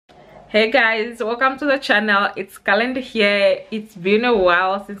Hey guys, welcome to the channel. It's Calendar here. It's been a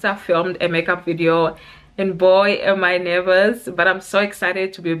while since I filmed a makeup video and boy am I nervous, but I'm so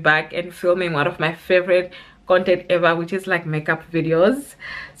excited to be back and filming one of my favorite content ever, which is like makeup videos.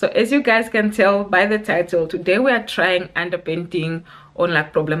 So as you guys can tell by the title, today we are trying underpainting on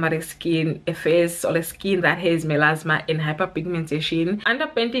like problematic skin, a face or a skin that has melasma and hyperpigmentation.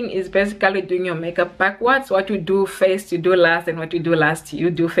 Underpainting is basically doing your makeup backwards. What you do first you do last, and what you do last you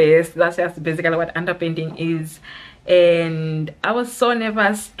do first. That's just basically what underpainting is. And I was so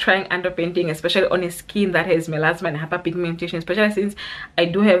nervous trying underpainting, especially on a skin that has melasma and hyperpigmentation, especially since I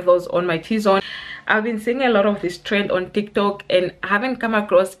do have those on my T-zone. I've been seeing a lot of this trend on TikTok and I haven't come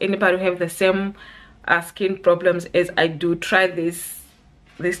across anybody who have the same skin problems as I do. Try this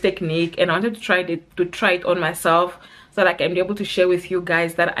technique, and I wanted to try it on myself so that I can be able to share with you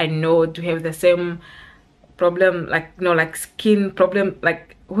guys that I know to have the same problem, like like skin problem,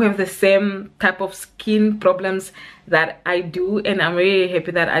 like who have the same type of skin problems that I do. And I'm really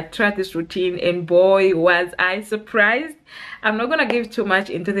happy that I tried this routine, and boy was I surprised. I'm not gonna give too much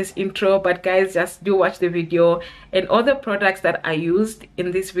into this intro, but guys, just do watch the video, and all the products that I used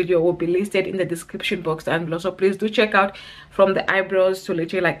in this video will be listed in the description box down below. So please do check out from the eyebrows to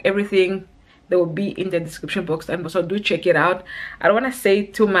literally like everything. They will be in the description box, and also do check it out. I don't want to say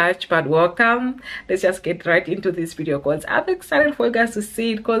too much, but welcome. Let's just get right into this video because I'm excited for you guys to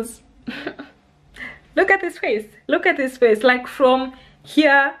see it. Because look at this face, look at this face, like from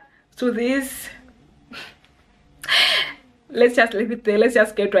here to this. Let's just leave it there. Let's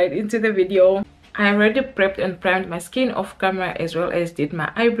just get right into the video. I already prepped and primed my skin off camera, as well as did my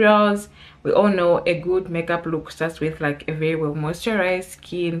eyebrows. We all know a good makeup look starts with like a very well moisturized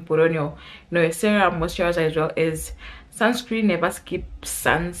skin. Put on your a serum, moisturizer, as well as sunscreen. Never skip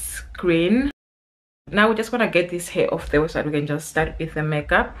sunscreen. Now we just want to get this hair off there so that we can just start with the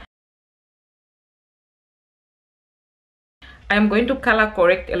makeup. I'm going to color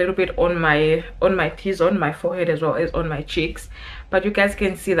correct a little bit on my T-zone, my forehead, as well as on my cheeks. But you guys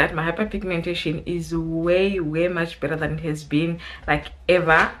can see that my hyperpigmentation is way much better than it has been like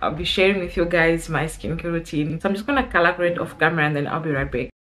ever. I'll be sharing with you guys my skincare routine. So I'm just gonna color correct off camera, and then I'll be right back.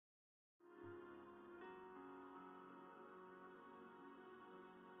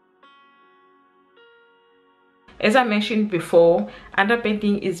 As I mentioned before,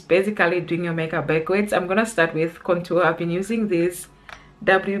 underpainting is basically doing your makeup backwards. I'm gonna start with contour. I've been using this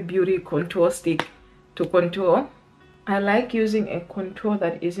W Beauty contour stick to contour. I like using a contour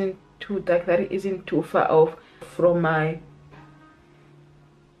that isn't too dark, that isn't too far off from my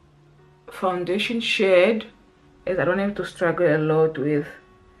foundation shade, as I don't have to struggle a lot with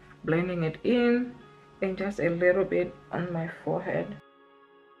blending it in, and just a little bit on my forehead.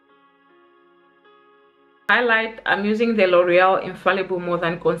 Highlight, I'm using the L'Oreal Infallible More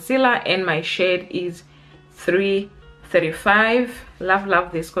Than Concealer, and my shade is 335.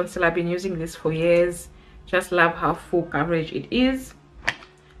 Love this concealer. I've been using this for years. Just love how full coverage it is.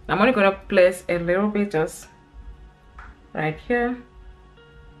 I'm only gonna place a little bit just right here,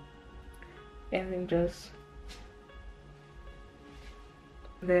 and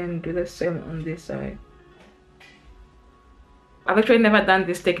then do the same on this side. I've actually never done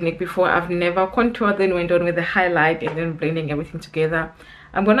this technique before. I've never contoured, then went on with the highlight, and then blending everything together.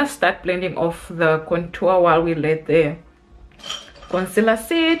 I'm gonna start blending off the contour while we let the concealer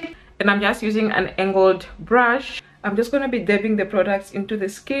sit. And I'm just using an angled brush. I'm just gonna be dabbing the products into the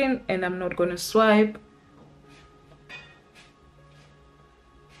skin, and I'm not gonna swipe.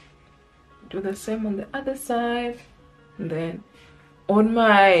 Do the same on the other side, and then on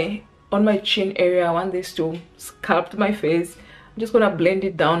my chin area, I want this to sculpt my face. I'm just gonna blend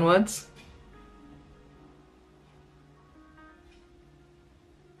it downwards.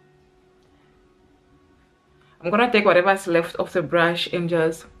 I'm gonna take whatever's left of the brush and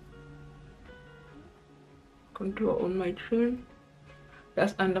just contour on my chin,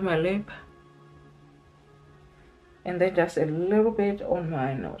 just under my lip, and then just a little bit on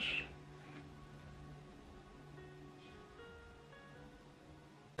my nose.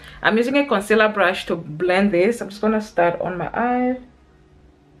 I'm using a concealer brush to blend this. I'm just gonna start on my eye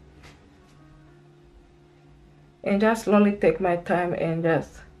and just slowly take my time and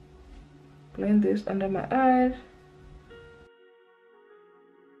just blend this under my eyes.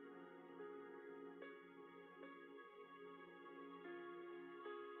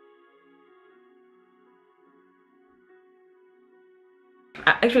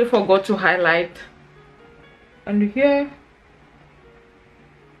 I actually forgot to highlight under here.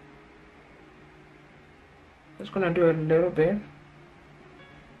 Just gonna do a little bit.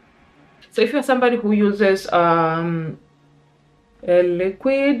 So if you're somebody who uses a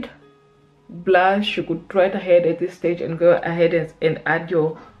liquid blush, you could try it ahead at this stage and go ahead and add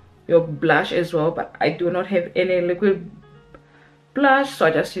your blush as well. But I do not have any liquid blush, so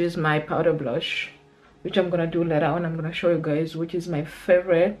I just use my powder blush, which I'm gonna do later on. I'm gonna show you guys which is my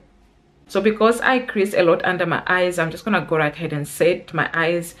favorite. So because I crease a lot under my eyes, I'm just gonna go right ahead and set my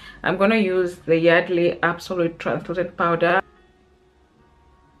eyes. I'm gonna use the Yardley Absolute Translucent Powder.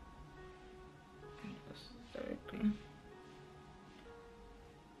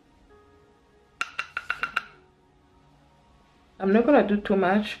 I'm not gonna do too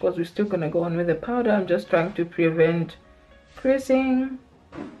much because we're still gonna go on with the powder. I'm just trying to prevent creasing.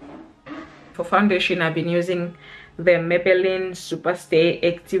 For foundation, I've been using the Maybelline Superstay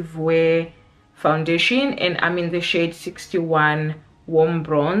Active Wear foundation, and I'm in the shade 61 Warm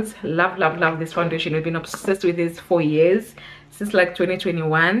Bronze. Love, love, love this foundation. We've been obsessed with this for years, since like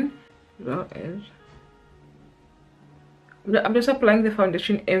 2021. I'm just applying the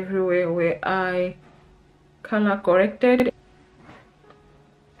foundation everywhere where I color corrected,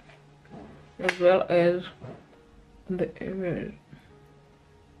 as well as the areas.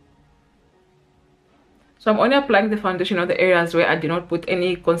 So I'm only applying the foundation on the areas where I did not put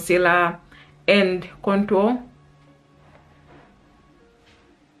any concealer and contour.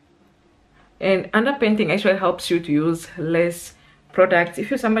 And underpainting actually helps you to use less products.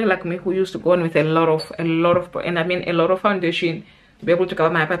 If you're somebody like me who used to go on with a lot of and I mean a lot of foundation to be able to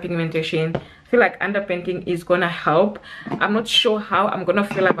cover my hyperpigmentation, I feel like underpainting is gonna help. I'm not sure how I'm gonna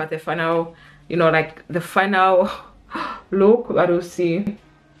feel about the final, you know, like the final look, but we'll see.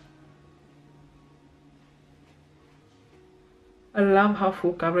 I love how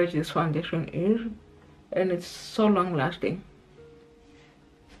full coverage this foundation is, and it's so long lasting.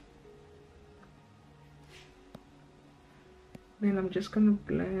 Then I'm just gonna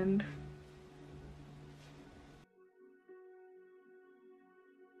blend.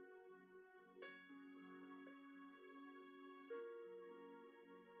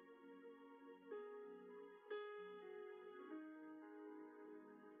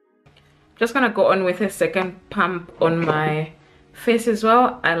 Just gonna go on with a second pump on my face as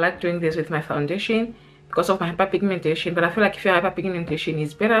well. I like doing this with my foundation because of my hyperpigmentation, but I feel like if your hyperpigmentation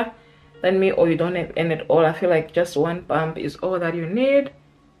is better than me, or you don't have any at all, I feel like just one pump is all that you need.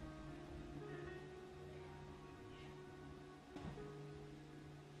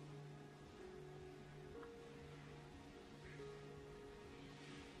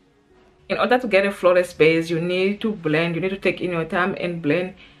 In order to get a flawless base, you need to blend. You need to take in your time and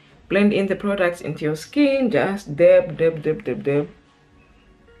blend in the products into your skin. Just dab. This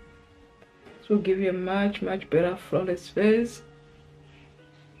will give you a much better flawless face.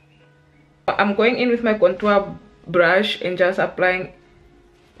 I'm going in with my contour brush and just applying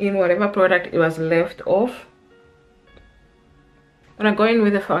in whatever product it was left off. I'm gonna go in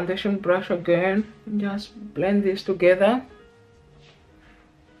with the foundation brush again and just blend this together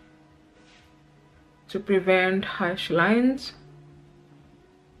to prevent harsh lines.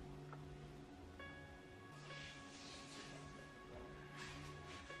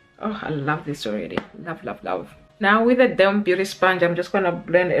 Oh, I love this already. Love. Now with the damp beauty sponge, I'm just gonna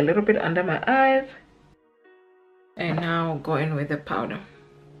blend a little bit under my eyes, and now go in with the powder.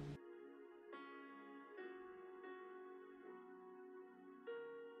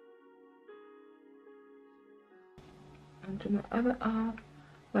 Onto my other arm,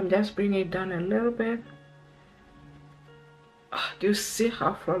 I'm just bringing it down a little bit. Oh, do you see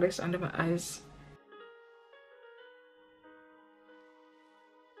how flawless under my eyes?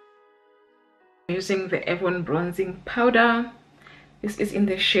 Using the Avon bronzing powder. This is in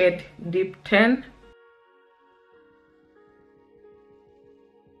the shade Deep 10.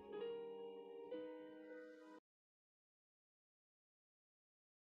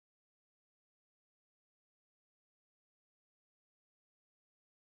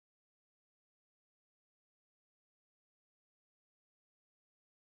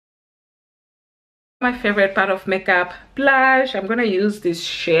 My favorite part of makeup, blush. I'm gonna use this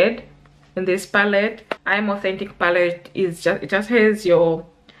shade in this palette. I'm Authentic palette. It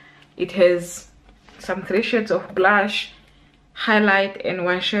has some 3 shades of blush, highlight, and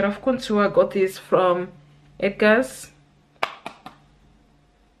 1 shade of contour. I got this from Edgars,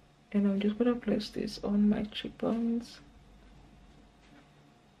 and I'm just gonna place this on my cheekbones.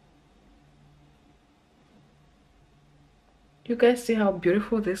 You guys see how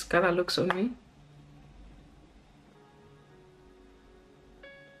beautiful this color looks on me?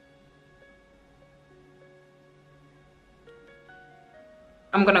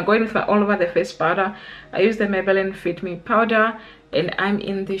 I'm gonna go in with my all over the face powder. I use the Maybelline Fit Me powder, and I'm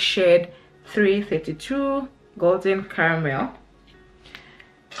in the shade 332 Golden Caramel.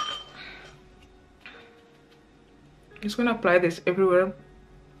 Just gonna apply this everywhere.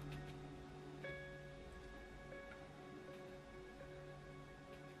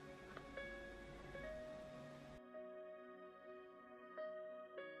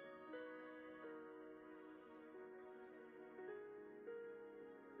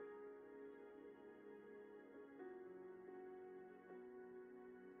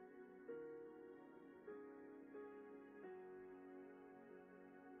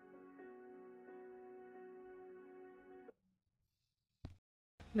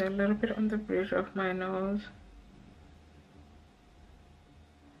 A little bit on the bridge of my nose,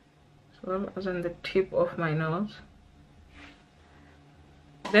 as well as on the tip of my nose.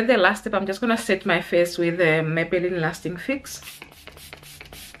 Then the last step, I'm just gonna set my face with the Maybelline Lasting Fix.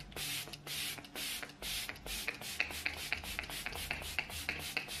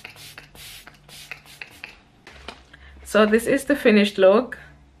 So this is the finished look.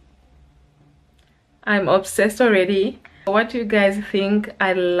 I'm obsessed already. What do you guys think?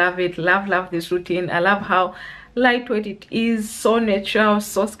 I love it. Love this routine. I love how lightweight it is, so natural,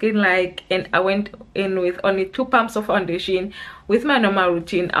 so skin-like. And I went in with only 2 pumps of foundation. With my normal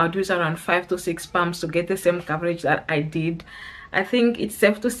routine, I would use around 5 to 6 pumps to get the same coverage that I did. I think it's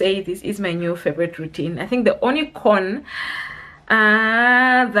safe to say this is my new favorite routine. I think the only con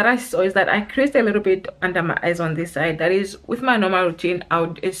that I saw is that I creased a little bit under my eyes on this side. That is, with my normal routine, I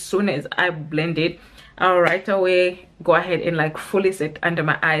would, as soon as I blend it, I'll right away go ahead and like fully set under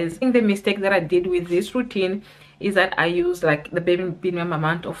my eyes. I think the mistake that I did with this routine is that I used like the baby minimum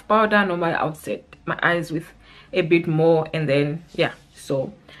amount of powder. Normally I would set my eyes with a bit more, and then yeah.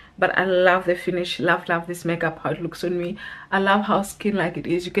 So but I love the finish. Love this makeup, how it looks on me. I love how skin like it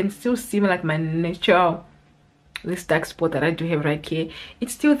is. You can still see like my natural, this dark spot that I do have right here,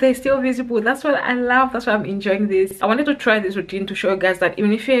 it's still there, still visible. That's what I love. That's why I'm enjoying this. I wanted to try this routine to show you guys that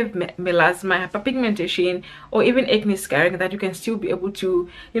even if you have melasma, hyperpigmentation, or even acne scarring, that you can still be able to,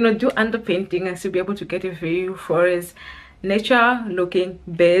 you know, do underpainting and still be able to get a very forest nature looking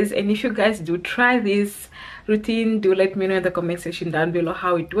base. And if you guys do try this routine, do let me know in the comment section down below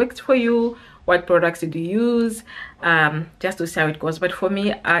how it works for you, what products did you use, just to see how it goes. But for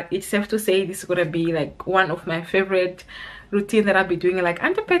me, it's safe to say this is gonna be like one of my favorite routine that I'll be doing, like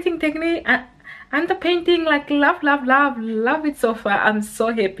underpainting technique, underpainting. Like love it so far. I'm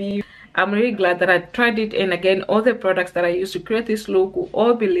so happy. I'm really glad that I tried it. And again, all the products that I used to create this look will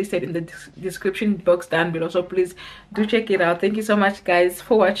all be listed in the description box down below, so please do check it out. Thank you so much guys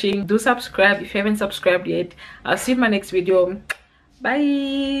for watching. Do subscribe if you haven't subscribed yet. I'll see you in my next video.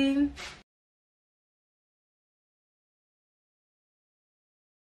 Bye.